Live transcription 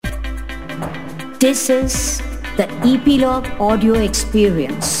This is the Epilogue Audio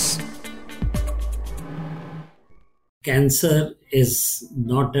Experience. Cancer is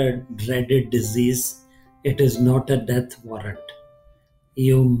not a dreaded disease. It is not a death warrant.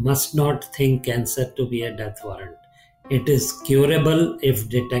 You must not think cancer to be a death warrant. It is curable if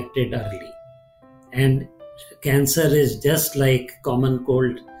detected early. And cancer is just like common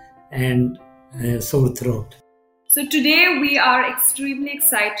cold and sore throat. So today we are extremely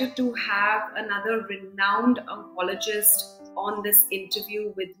excited to have another renowned oncologist on this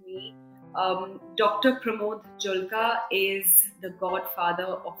interview with me. Dr. Pramod Julka is the godfather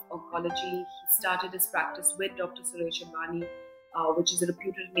of oncology. He started his practice with Dr. Suresh Ambani, which is a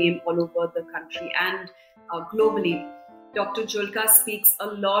reputed name all over the country and globally. Dr. Julka speaks a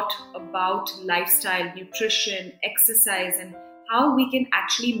lot about lifestyle, nutrition, exercise, and how we can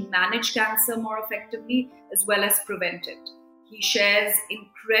actually manage cancer more effectively as well as prevent it. He shares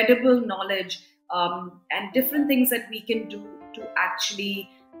incredible knowledge and different things that we can do to actually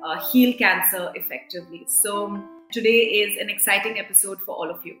heal cancer effectively. So today is an exciting episode for all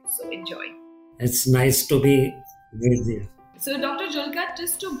of you. So enjoy. It's nice to be with you. So Dr. Julka,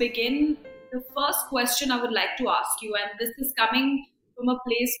 just to begin, the first question I would like to ask you, and this is coming from a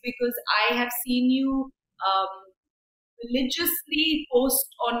place because I have seen you religiously post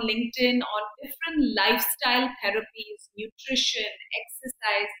on LinkedIn on different lifestyle therapies, nutrition,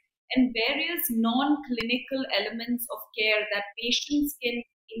 exercise, and various non-clinical elements of care that patients can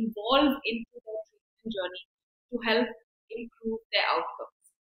involve into their treatment journey to help improve their outcomes.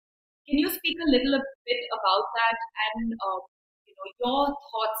 Can you speak a little bit about that and your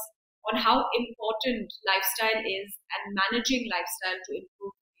thoughts on how important lifestyle is and managing lifestyle to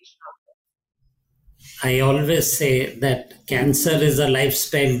improve patient outcomes? I always say that cancer is a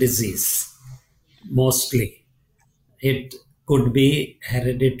lifestyle disease, mostly. It could be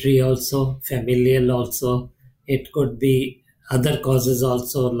hereditary also, familial also. It could be other causes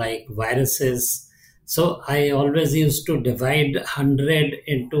also like viruses. So I always used to divide 100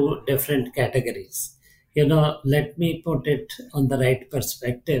 into different categories. Let me put it on the right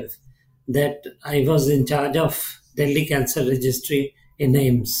perspective that I was in charge of Delhi Cancer Registry in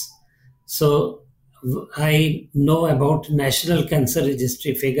AIIMS. So I know about National Cancer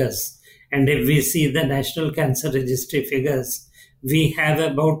Registry figures. And if we see the National Cancer Registry figures, we have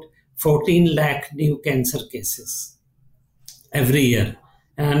about 14 lakh new cancer cases every year.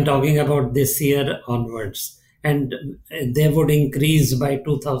 I'm talking about this year onwards. And they would increase by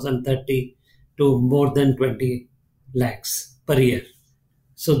 2030 to more than 20 lakhs per year.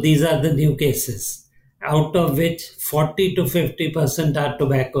 So these are the new cases, out of which 40 to 50% are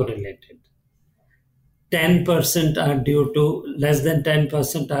tobacco related. 10% are due to, less than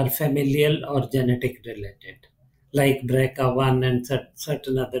 10% are familial or genetic related, like BRCA1 and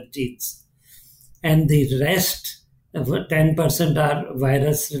certain other genes. And the rest, 10% are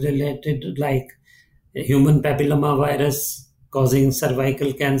virus related, like human papilloma virus causing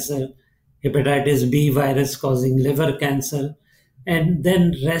cervical cancer, hepatitis B virus causing liver cancer, and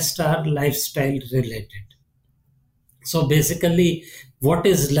then rest are lifestyle related. So basically, what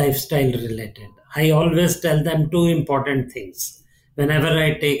is lifestyle related? I always tell them two important things. Whenever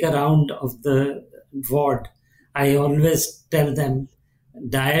I take a round of the ward, I always tell them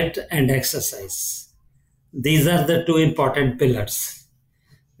diet and exercise. These are the two important pillars.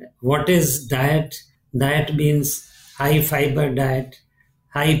 What is diet? Diet means high fiber diet,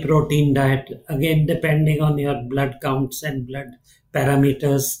 high protein diet, again depending on your blood counts and blood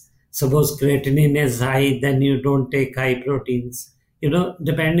parameters. Suppose creatinine is high, then you don't take high proteins.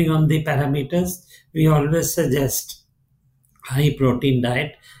 Depending on the parameters, we always suggest high protein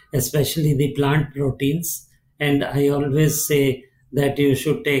diet, especially the plant proteins. And I always say that you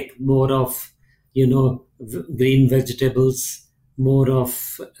should take more of, green vegetables, more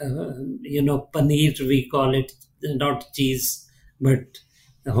of, paneer, we call it, not cheese, but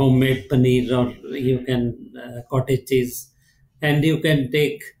homemade paneer, or you can cottage cheese. And you can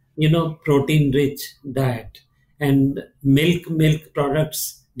take, protein-rich diet. And milk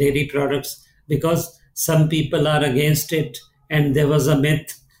products, dairy products, because some people are against it and there was a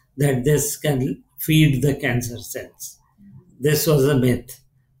myth that this can feed the cancer cells. This was a myth.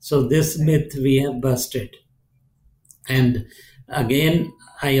 So this myth we have busted. And again,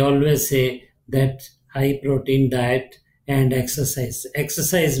 I always say that high protein diet and exercise.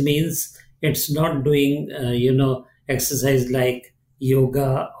 Exercise means it's not doing, exercise like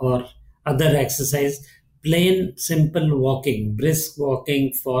yoga or other exercise. Plain, simple walking, brisk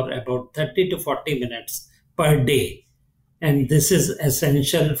walking for about 30 to 40 minutes per day. And this is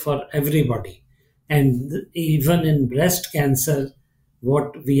essential for everybody. And even in breast cancer,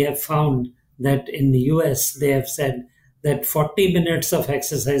 what we have found that in the US they have said that 40 minutes of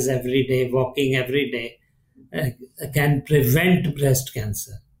exercise every day, walking every day, can prevent breast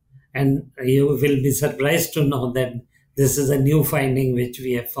cancer. And you will be surprised to know that this is a new finding which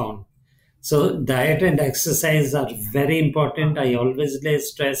we have found. So, diet and exercise are very important. I always lay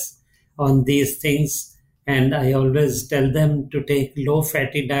stress on these things, and I always tell them to take low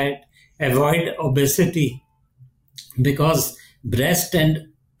fatty diet, avoid obesity, because breast and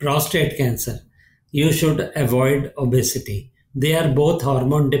prostate cancer, you should avoid obesity. They are both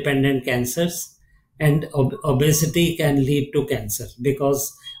hormone dependent cancers, and obesity can lead to cancer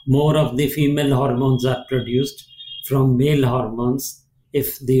because more of the female hormones are produced from male hormones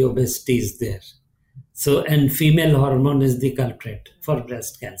if the obesity is there. So, and female hormone is the culprit for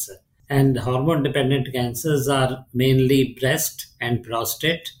breast cancer. And hormone dependent cancers are mainly breast and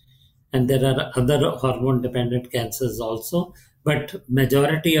prostate, and there are other hormone dependent cancers also, but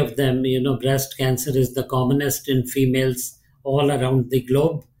majority of them, breast cancer is the commonest in females all around the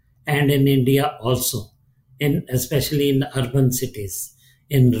globe and in India also, in especially in urban cities.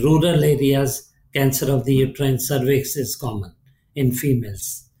 In rural areas, cancer of the uterine cervix is common in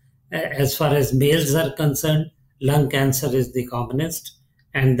females. As far as males are concerned, lung cancer is the commonest,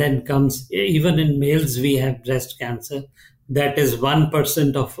 and then comes, even in males we have breast cancer. That is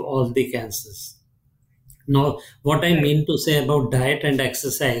 1% of all the cancers. Now, what I mean to say about diet and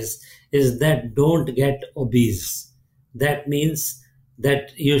exercise is that don't get obese. That means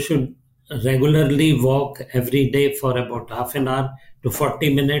that you should regularly walk every day for about half an hour to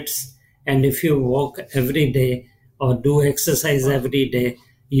 40 minutes. And if you walk every day or do exercise every day,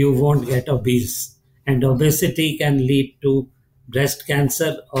 you won't get obese. And obesity can lead to breast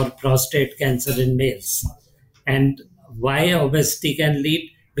cancer or prostate cancer in males. And why obesity can lead?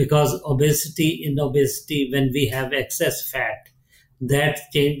 Because in obesity, when we have excess fat, that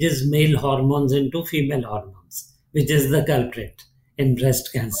changes male hormones into female hormones, which is the culprit in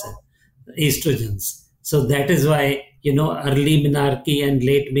breast cancer, estrogens. So that is why, early menarche and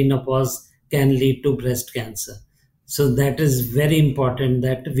late menopause can lead to breast cancer. So that is very important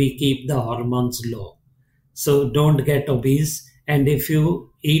that we keep the hormones low. So don't get obese. And if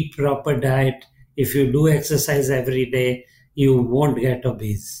you eat proper diet, if you do exercise every day, you won't get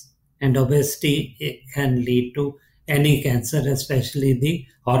obese. And obesity, it can lead to any cancer, especially the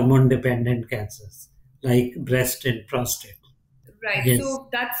hormone dependent cancers like breast and prostate. Right. Yes. So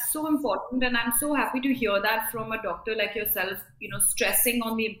that's so important. And I'm so happy to hear that from a doctor like yourself, stressing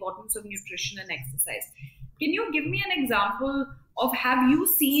on the importance of nutrition and exercise. Can you give me an example of, have you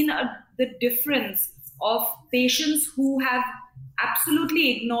seen the difference of patients who have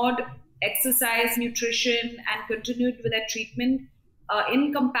absolutely ignored exercise, nutrition, and continued with their treatment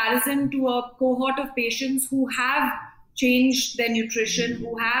in comparison to a cohort of patients who have changed their nutrition,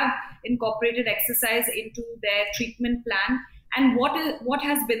 who have incorporated exercise into their treatment plan? And what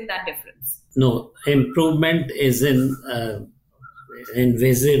has been that difference? No, improvement is in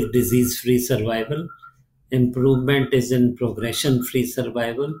invasive disease-free survival. Improvement is in progression-free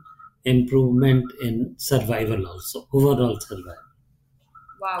survival. Improvement in survival also, overall survival.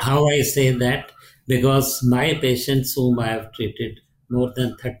 Wow. How I say that? Because my patients whom I have treated more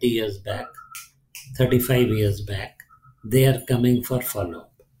than 30 years back, 35 years back, they are coming for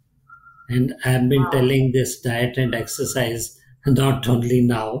follow-up. And I have been telling this diet and exercise not only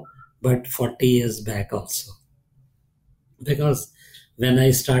now, but 40 years back also. Because when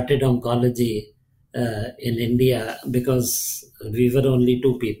I started oncology in India, because we were only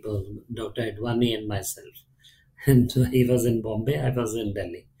two people, Dr. Advani and myself, and he was in Bombay, I was in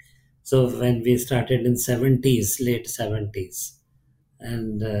Delhi. So when we started in 70s, late 70s,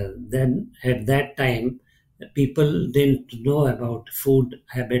 and then at that time, people didn't know about food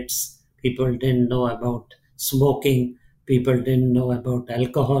habits, people didn't know about smoking, people didn't know about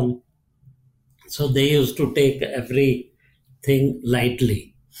alcohol. So they used to take everything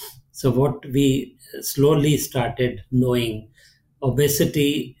lightly. So what we slowly started knowing,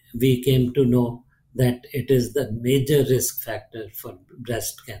 obesity, we came to know that it is the major risk factor for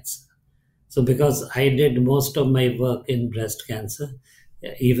breast cancer. So because I did most of my work in breast cancer,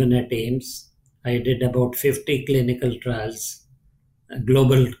 even at AIMS, I did about 50 clinical trials,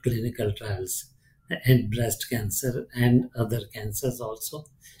 global clinical trials in breast cancer and other cancers also,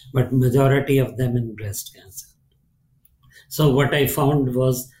 but majority of them in breast cancer. So what I found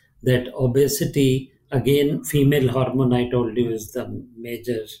was that obesity, again, female hormone, I told you, is the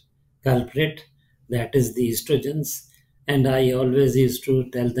major culprit. That is the estrogens. And I always used to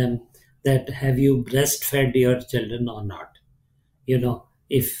tell them that, have you breastfed your children or not?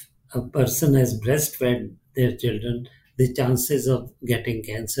 If a person has breastfed their children, the chances of getting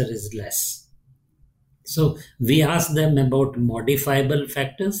cancer is less. So we ask them about modifiable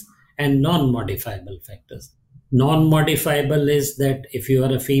factors and non-modifiable factors. Non-modifiable is that if you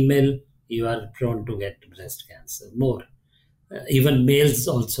are a female, you are prone to get breast cancer more. Even males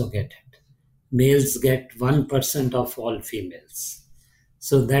also get it. Males get 1% of all females.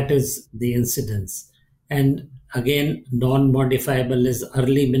 So that is the incidence. And again, non-modifiable is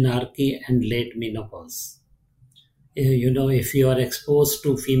early menarche and late menopause. If you are exposed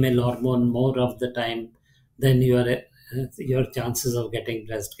to female hormone more of the time, then your chances of getting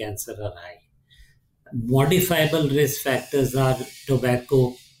breast cancer are high. Modifiable risk factors are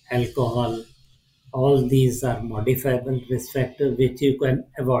tobacco, alcohol. All these are modifiable risk factors which you can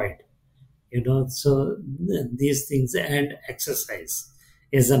avoid. So these things, and exercise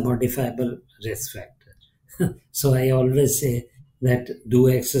is a modifiable risk factor. So I always say that do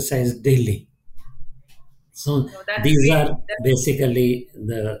exercise daily. So No, that's these great. are basically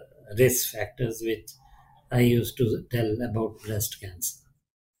the risk factors which I used to tell about breast cancer.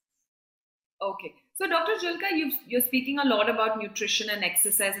 Okay. So, Dr. Julka, you're speaking a lot about nutrition and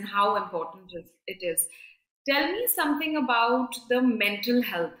exercise and how important it is. Tell me something about the mental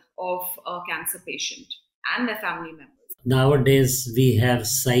health of a cancer patient and their family members. Nowadays, we have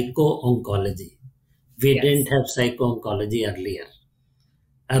psycho-oncology. We Yes. didn't have psycho-oncology earlier.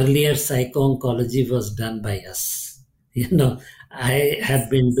 Earlier, psycho-oncology was done by us. I have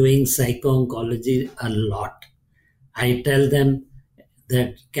been doing psycho-oncology a lot. I tell them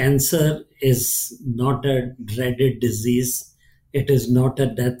that cancer is not a dreaded disease. It is not a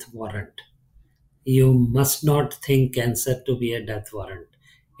death warrant. You must not think cancer to be a death warrant.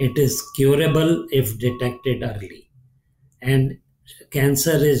 It is curable if detected early. And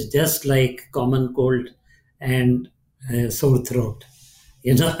cancer is just like common cold and sore throat.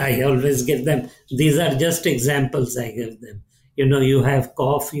 I always give them, these are just examples I give them. You have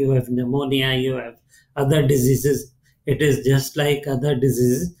cough, you have pneumonia, you have other diseases. It is just like other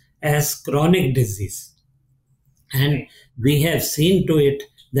diseases as chronic disease. And Right. we have seen to it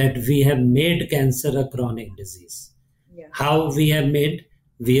that we have made cancer a chronic disease. Yeah. How we have made?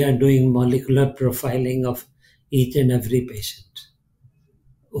 We are doing molecular profiling of each and every patient,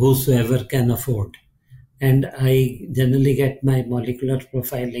 whosoever can afford. And I generally get my molecular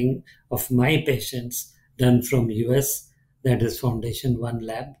profiling of my patients done from US, that is Foundation One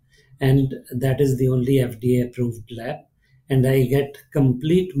lab, and that is the only FDA approved lab. And I get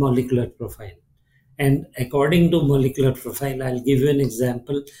complete molecular profile. And according to molecular profile, I'll give you an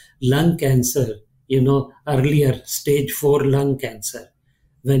example. Lung cancer, earlier stage 4 lung cancer,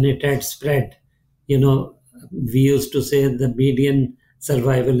 when it had spread, you know, we used to say the median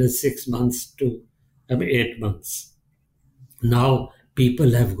survival is 6 months to 8 months. Now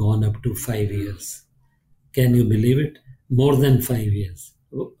people have gone up to 5 years. Can you believe it? More than 5 years.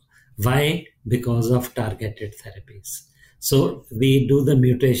 Why? Because of targeted therapies. So we do the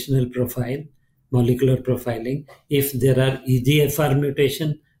mutational profile, molecular profiling. If there are EGFR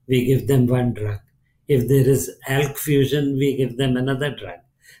mutation, we give them one drug. If there is ALK fusion, we give them another drug.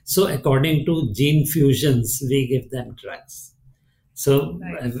 So according to gene fusions, we give them drugs. So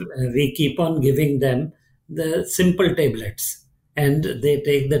Right. we keep on giving them the simple tablets, and they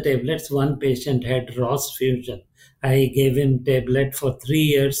take the tablets. One patient had ROS fusion. I gave him tablet for 3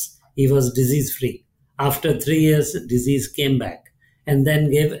 years. He was disease free. After 3 years, disease came back, and then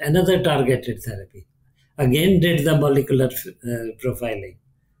gave another targeted therapy. Again, did the molecular profiling,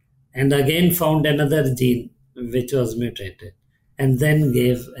 and again found another gene which was mutated, and then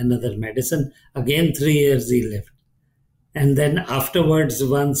gave another medicine. Again, 3 years he lived. And then afterwards,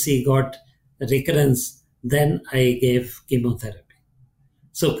 once he got recurrence, then I gave chemotherapy.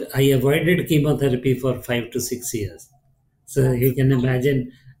 So I avoided chemotherapy for 5 to 6 years. So you can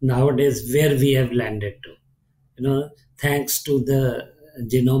imagine nowadays where we have landed to. Thanks to the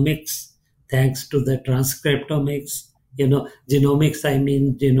genomics, thanks to the transcriptomics. Genomics, I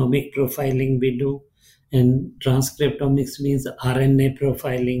mean genomic profiling we do, and transcriptomics means RNA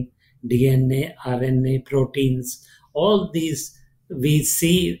profiling, DNA, RNA, proteins. All these we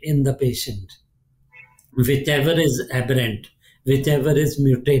see in the patient. Whichever is aberrant, whichever is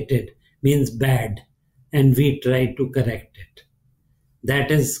mutated, means bad, and we try to correct it.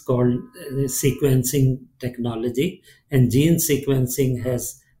 That is called sequencing technology, and gene sequencing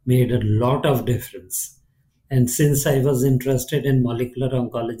has made a lot of difference. And since I was interested in molecular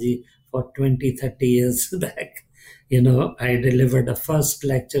oncology for 20, 30 years back, I delivered a first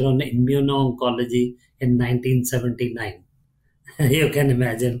lecture on immuno-oncology in 1979. You can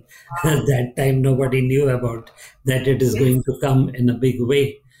imagine that time nobody knew about that it is Yes. going to come in a big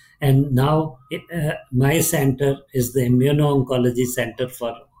way. And now my center is the immuno-oncology center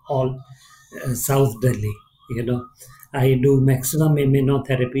for all South Delhi. I do maximum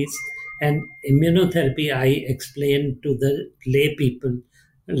immunotherapies, and immunotherapy I explain to the lay people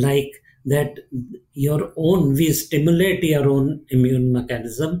like that we stimulate your own immune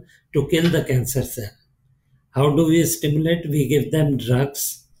mechanism to kill the cancer cell. How do we stimulate? We give them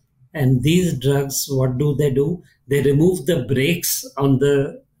drugs, and these drugs, what do? They remove the brakes on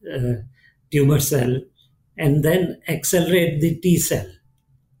the tumor cell and then accelerate the T cell.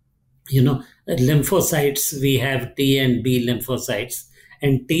 Lymphocytes, we have T and B lymphocytes,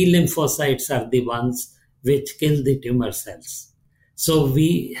 and T lymphocytes are the ones which kill the tumor cells. So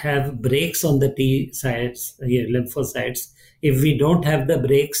we have brakes on the T sites, lymphocytes. If we don't have the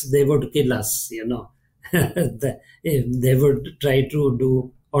brakes, they would kill us. They would try to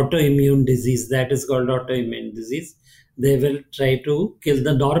do autoimmune disease, that is called autoimmune disease. They will try to kill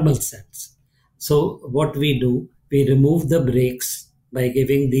the normal cells. So what we do, we remove the brakes by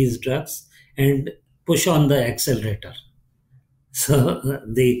giving these drugs and push on the accelerator. So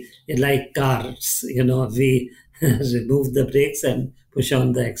the like cars, we remove the brakes and push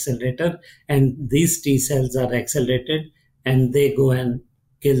on the accelerator, and these T cells are accelerated and they go and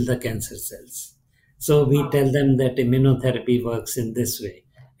kill the cancer cells. So we tell them that immunotherapy works in this way.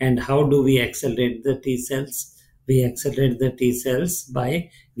 And how do we accelerate the T cells? We accelerate the T cells by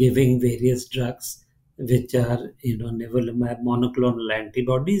giving various drugs, which are, nivolumab monoclonal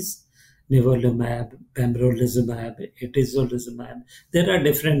antibodies, nivolumab, pembrolizumab, itolizumab. There are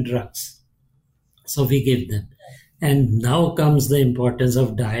different drugs. So we give them. And now comes the importance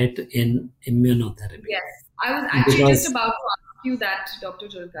of diet in immunotherapy. Yes, I was actually just about to ask you that, Dr.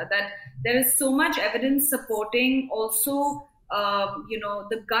 Julka, that there is so much evidence supporting also,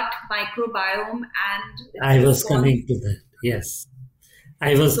 the gut microbiome and. I was coming to that. Yes,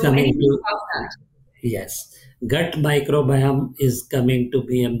 I was coming to that. Yes, gut microbiome is coming to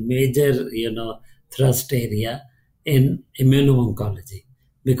be a major, thrust area in immuno-oncology,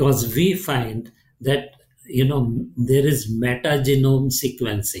 because we find that, there is metagenome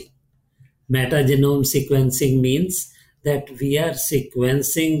sequencing. Metagenome sequencing means that we are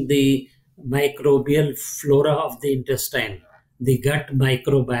sequencing the microbial flora of the intestine, the gut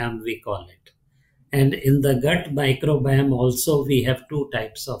microbiome, we call it. And in the gut microbiome also, we have two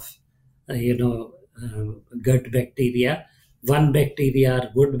types of, gut bacteria. One bacteria are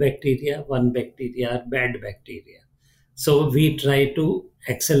good bacteria, one bacteria are bad bacteria. So we try to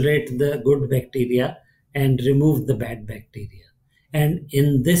accelerate the good bacteria and remove the bad bacteria. And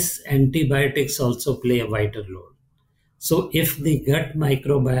in this, antibiotics also play a vital role. So if the gut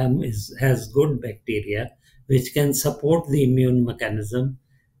microbiome has good bacteria, which can support the immune mechanism,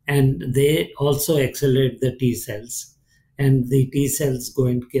 and they also accelerate the T cells, and the T cells go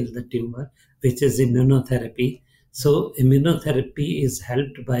and kill the tumor, which is immunotherapy. So immunotherapy is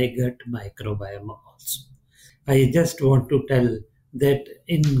helped by gut microbiome also. I just want to tell that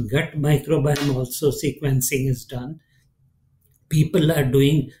in gut microbiome also sequencing is done. People are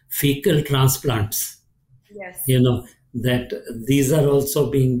doing fecal transplants. Yes. That these are also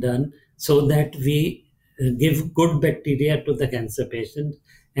being done so that we give good bacteria to the cancer patient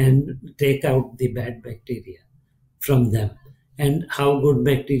and take out the bad bacteria from them. And how good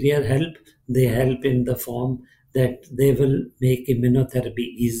bacteria help? They help in the form that they will make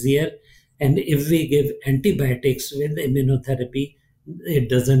immunotherapy easier. And if we give antibiotics with immunotherapy, it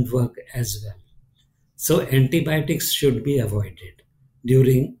doesn't work as well. So antibiotics should be avoided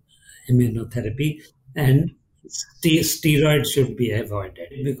during immunotherapy, and steroids should be avoided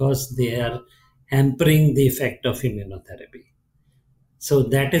because they are hampering the effect of immunotherapy. So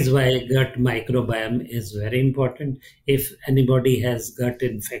that is why gut microbiome is very important. If anybody has gut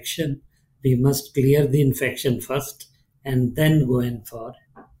infection, we must clear the infection first and then go in for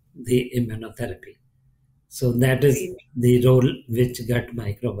the immunotherapy. So that is the role which gut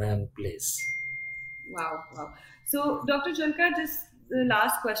microbiome plays. Wow. So, Dr. Julka, just the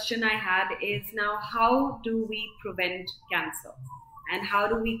last question I had is now, how do we prevent cancer and how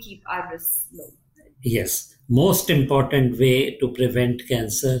do we keep our risks low? Yes, most important way to prevent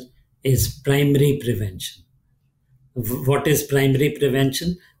cancer is primary prevention. What is primary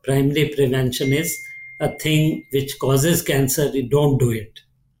prevention? Primary prevention is a thing which causes cancer, you don't do it.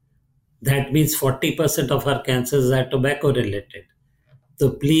 That means 40% of our cancers are tobacco related. So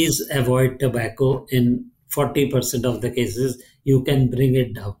please avoid tobacco. In 40% of the cases, you can bring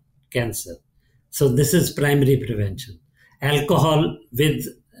it down, cancer. So this is primary prevention. Alcohol with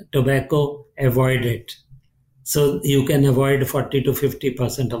tobacco, avoid it. So you can avoid 40 to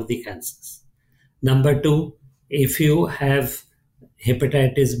 50% of the cancers. Number two, if you have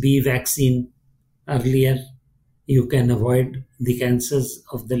hepatitis B vaccine earlier, you can avoid the cancers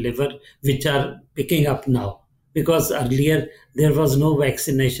of the liver, which are picking up now. Because earlier there was no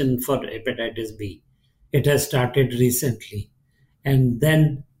vaccination for hepatitis B. It has started recently. And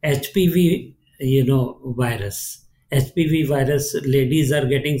then HPV, virus. HPV virus, ladies are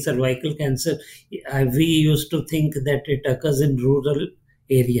getting cervical cancer. We used to think that it occurs in rural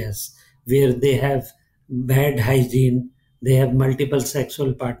areas where they have bad hygiene, they have multiple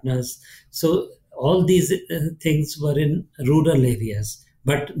sexual partners. So all these things were in rural areas.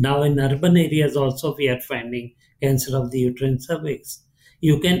 But now in urban areas also we are finding cancer of the uterine cervix.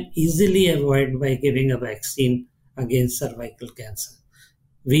 You can easily avoid by giving a vaccine against cervical cancer.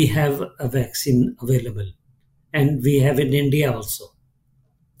 We have a vaccine available, and we have in India also.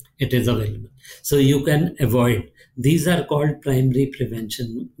 It is available. So you can avoid. These are called primary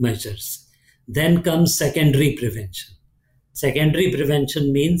prevention measures. Then comes secondary prevention. Secondary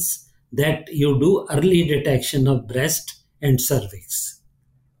prevention means that you do early detection of breast and cervix.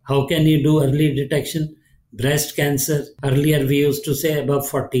 How can you do early detection? Breast cancer, earlier we used to say above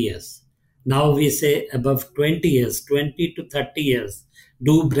 40 years. Now we say above 20 years, 20 to 30 years,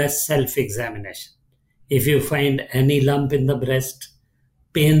 do breast self-examination. If you find any lump in the breast,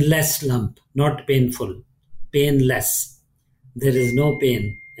 painless lump, not painful, painless. There is no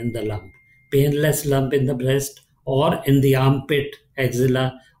pain in the lump. Painless lump in the breast or in the armpit,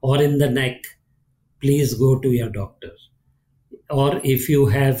 axilla, or in the neck, please go to your doctor. Or if you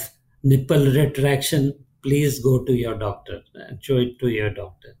have nipple retraction, please go to your doctor and show it to your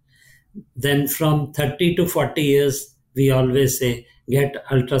doctor. Then from 30 to 40 years, we always say get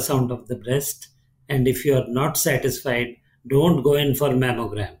ultrasound of the breast. And if you are not satisfied, don't go in for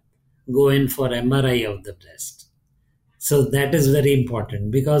mammogram. Go in for MRI of the breast. So that is very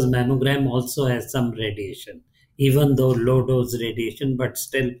important because mammogram also has some radiation, even though low dose radiation, but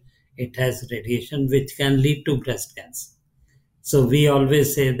still it has radiation which can lead to breast cancer. So we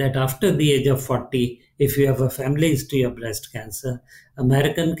always say that after the age of 40, if you have a family history of breast cancer,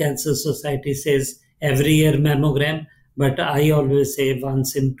 American Cancer Society says every year mammogram, but I always say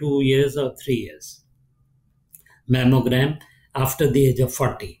once in 2 years or 3 years. Mammogram after the age of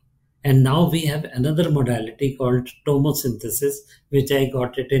 40. And now we have another modality called tomosynthesis, which I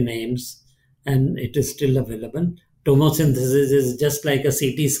got it in AIMS, and it is still available. Tomosynthesis is just like a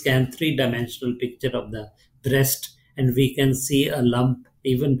CT scan, three-dimensional picture of the breast, and we can see a lump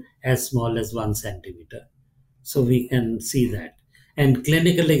even as small as 1 centimeter. So we can see that. And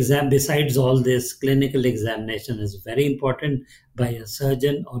clinical exam, besides all this, clinical examination is very important by a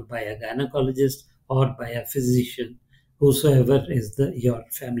surgeon or by a gynecologist or by a physician. Whosoever is your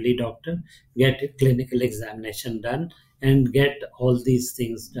family doctor, get a clinical examination done and get all these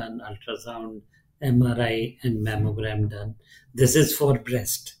things done, ultrasound, MRI and mammogram done. This is for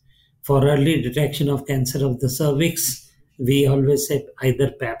breast. For early detection of cancer of the cervix, we always say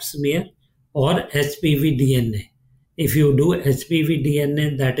either pap smear or HPV DNA. If you do HPV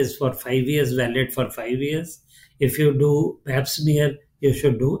DNA, that is for 5 years, valid for 5 years. If you do pap smear, you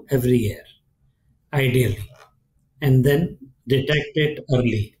should do every year, ideally, and then detect it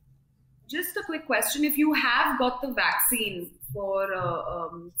early. Just a quick question. If you have got the vaccine for,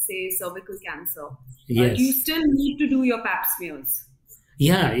 say, cervical cancer, Yes. do you still need to do your pap smears?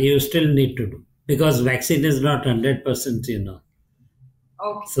 Yeah, you still need to do because vaccine is not 100%,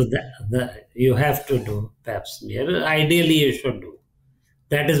 Okay. So you have to do pap smear. Ideally, you should do.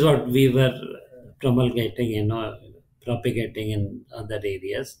 That is what we were promulgating, propagating in other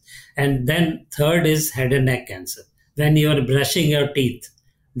areas. And then third is head and neck cancer. When you are brushing your teeth,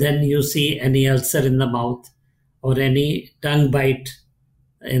 then you see any ulcer in the mouth or any tongue bite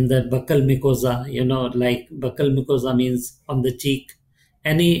in the buccal mucosa, like buccal mucosa means on the cheek,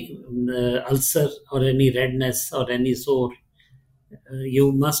 any ulcer or any redness or any sore,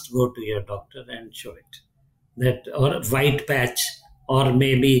 you must go to your doctor and show it. Or white patch, or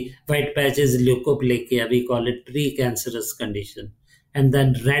maybe white patch is leukoplakia, we call it precancerous condition. And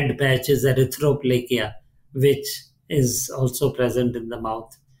then red patch is erythroplakia, which is also present in the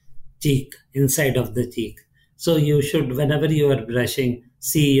mouth, cheek, inside of the cheek. So you should, whenever you are brushing,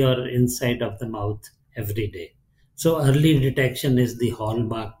 see your inside of the mouth every day. So early detection is the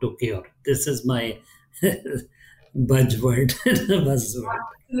hallmark to cure. This is my buzzword.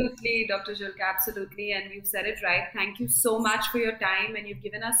 Absolutely, Dr. Julka, absolutely. And you've said it right. Thank you so much for your time, and you've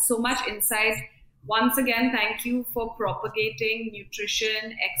given us so much insight. Once again, thank you for propagating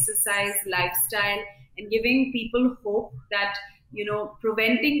nutrition, exercise, lifestyle, and giving people hope that,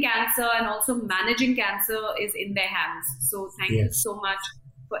 preventing cancer and also managing cancer is in their hands. So thank you so much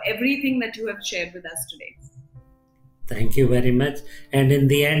for everything that you have shared with us today. Thank you very much. And in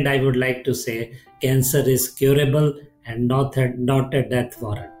the end, I would like to say cancer is curable and not a death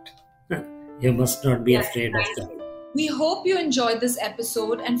warrant. You must not be afraid of that. We hope you enjoyed this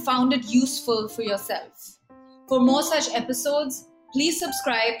episode and found it useful for yourself. For more such episodes, please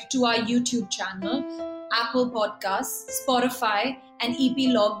subscribe to our YouTube channel, Apple Podcasts, Spotify, and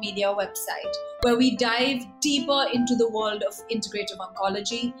Epilogue Media website, where we dive deeper into the world of integrative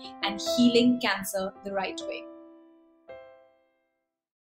oncology and healing cancer the right way.